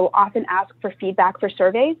also often ask for feedback for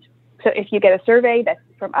surveys. So if you get a survey that's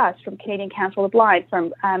from us, from Canadian Council of the Blind,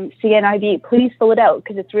 from CNIB, please fill it out,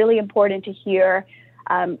 because it's really important to hear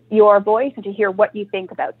your voice and to hear what you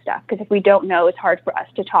think about stuff. Because if we don't know, it's hard for us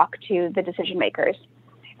to talk to the decision makers.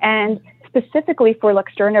 And specifically for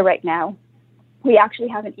Luxturna right now, we actually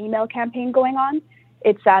have an email campaign going on.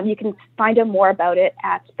 It's you can find out more about it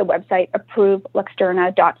at the website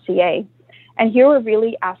approveluxturna.ca. And here we're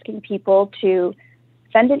really asking people to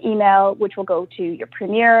send an email, which will go to your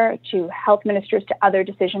premier, to health ministers, to other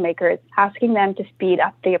decision makers, asking them to speed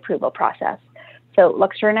up the approval process. So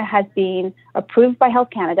Luxturna has been approved by Health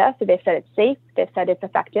Canada, so they've said it's safe, they've said it's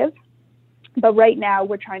effective. But right now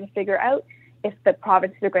we're trying to figure out if the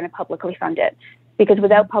provinces are going to publicly fund it. Because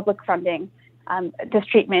without public funding, this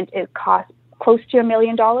treatment, it costs close to $1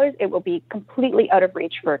 million. It will be completely out of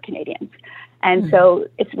reach for Canadians. And so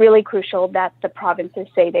it's really crucial that the provinces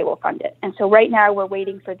say they will fund it. And so right now we're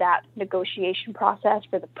waiting for that negotiation process,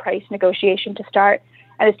 for the price negotiation to start.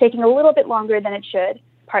 And it's taking a little bit longer than it should,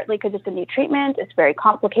 partly because it's a new treatment. It's very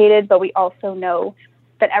complicated, but we also know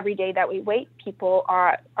that every day that we wait, people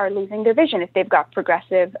are losing their vision if they've got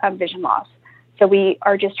progressive vision loss. So we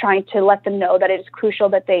are just trying to let them know that it is crucial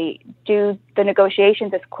that they do the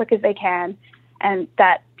negotiations as quick as they can, and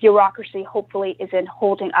that bureaucracy hopefully isn't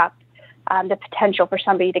holding up the potential for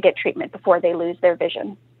somebody to get treatment before they lose their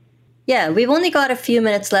vision. Yeah, we've only got a few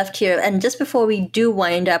minutes left here. And just before we do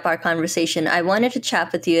wind up our conversation, I wanted to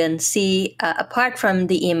chat with you and see, apart from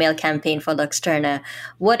the email campaign for Luxturna,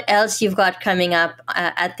 what else you've got coming up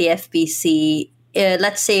at the FBC,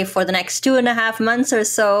 let's say for the next 2.5 months or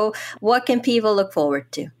so. What can people look forward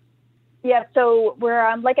to? Yeah, so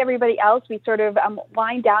we're like everybody else, we sort of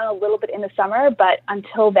wind down a little bit in the summer, but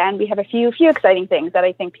until then, we have a few exciting things that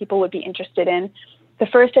I think people would be interested in. The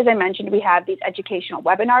first, as I mentioned, we have these educational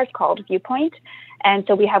webinars called Viewpoint, and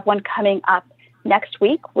so we have one coming up next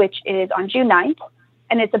week, which is on June 9th,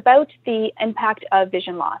 and it's about the impact of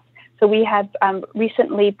vision loss. So we have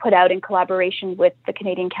recently put out, in collaboration with the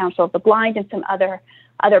Canadian Council of the Blind and some other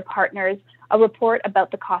partners, a report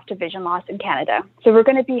about the cost of vision loss in Canada. So we're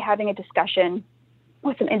going to be having a discussion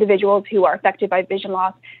with some individuals who are affected by vision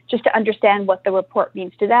loss, just to understand what the report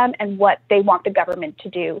means to them and what they want the government to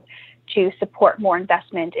do to support more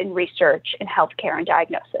investment in research in healthcare and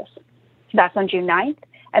diagnosis. So that's on June 9th.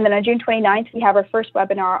 And then on June 29th, we have our first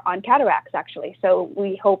webinar on cataracts, actually. So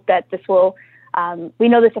we hope that this will, we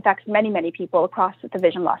know this affects many, many people across the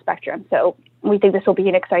vision loss spectrum. So we think this will be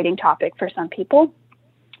an exciting topic for some people.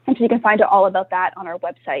 And so you can find out all about that on our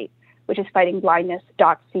website, which is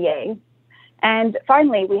fightingblindness.ca. And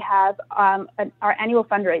finally, we have our annual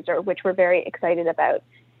fundraiser, which we're very excited about.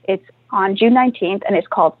 It's on June 19th, and it's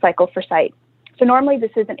called Cycle for Sight. So normally this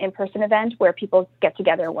is an in-person event where people get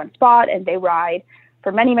together in one spot and they ride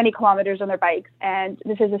for many, many kilometers on their bikes. And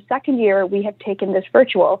this is the second year we have taken this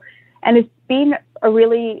virtual. And it's been a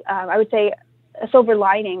really, I would say, a silver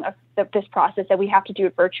lining of this process that we have to do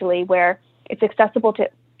it virtually, where it's accessible to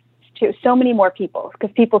so many more people,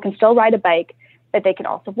 because people can still ride a bike, but they can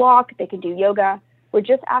also walk, they can do yoga. We're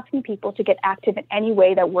just asking people to get active in any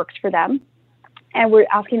way that works for them. And we're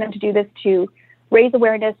asking them to do this to raise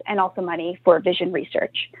awareness and also money for vision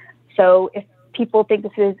research. So if people think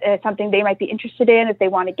this is something they might be interested in, if they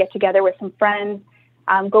want to get together with some friends,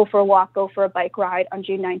 go for a walk, go for a bike ride on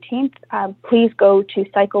June 19th, please go to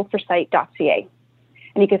cycleforsight.ca.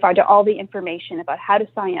 And you can find out all the information about how to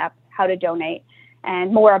sign up, how to donate,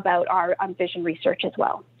 and more about our vision research as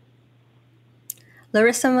well.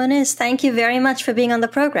 Larissa Moniz, thank you very much for being on the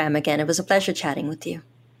program again. It was a pleasure chatting with you.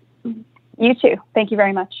 You too. Thank you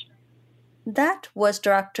very much. That was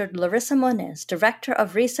Dr. Larissa Moniz, Director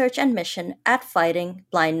of Research and Mission at Fighting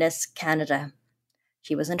Blindness Canada.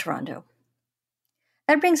 She was in Toronto.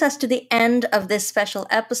 That brings us to the end of this special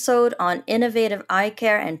episode on innovative eye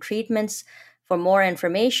care and treatments. For more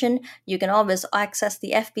information, you can always access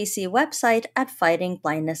the FBC website at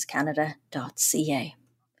fightingblindnesscanada.ca.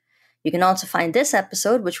 You can also find this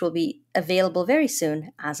episode, which will be available very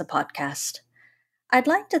soon, as a podcast. I'd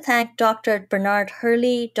like to thank Dr. Bernard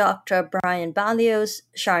Hurley, Dr. Brian Balios,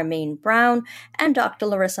 Charmaine Brown, and Dr.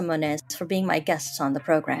 Larissa Moniz for being my guests on the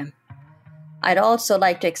program. I'd also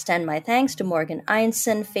like to extend my thanks to Morgan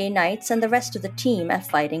Einson, Faye Knights, and the rest of the team at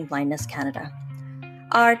Fighting Blindness Canada.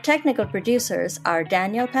 Our technical producers are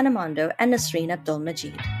Daniel Panamondo and Nasreen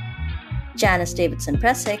Abdul-Majid. Janice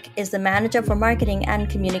Davidson-Presick is the Manager for Marketing and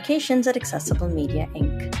Communications at Accessible Media,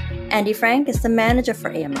 Inc. Andy Frank is the Manager for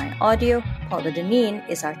AMI Audio. Paula Deneen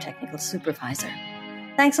is our Technical Supervisor.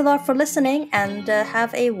 Thanks a lot for listening, and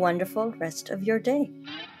have a wonderful rest of your day.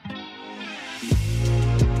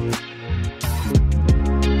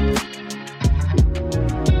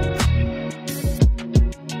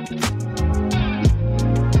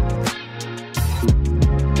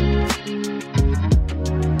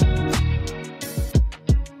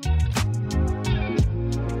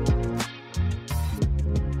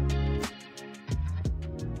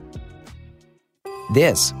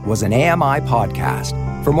 This was an AMI podcast.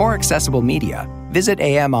 For more accessible media, visit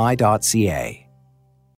ami.ca.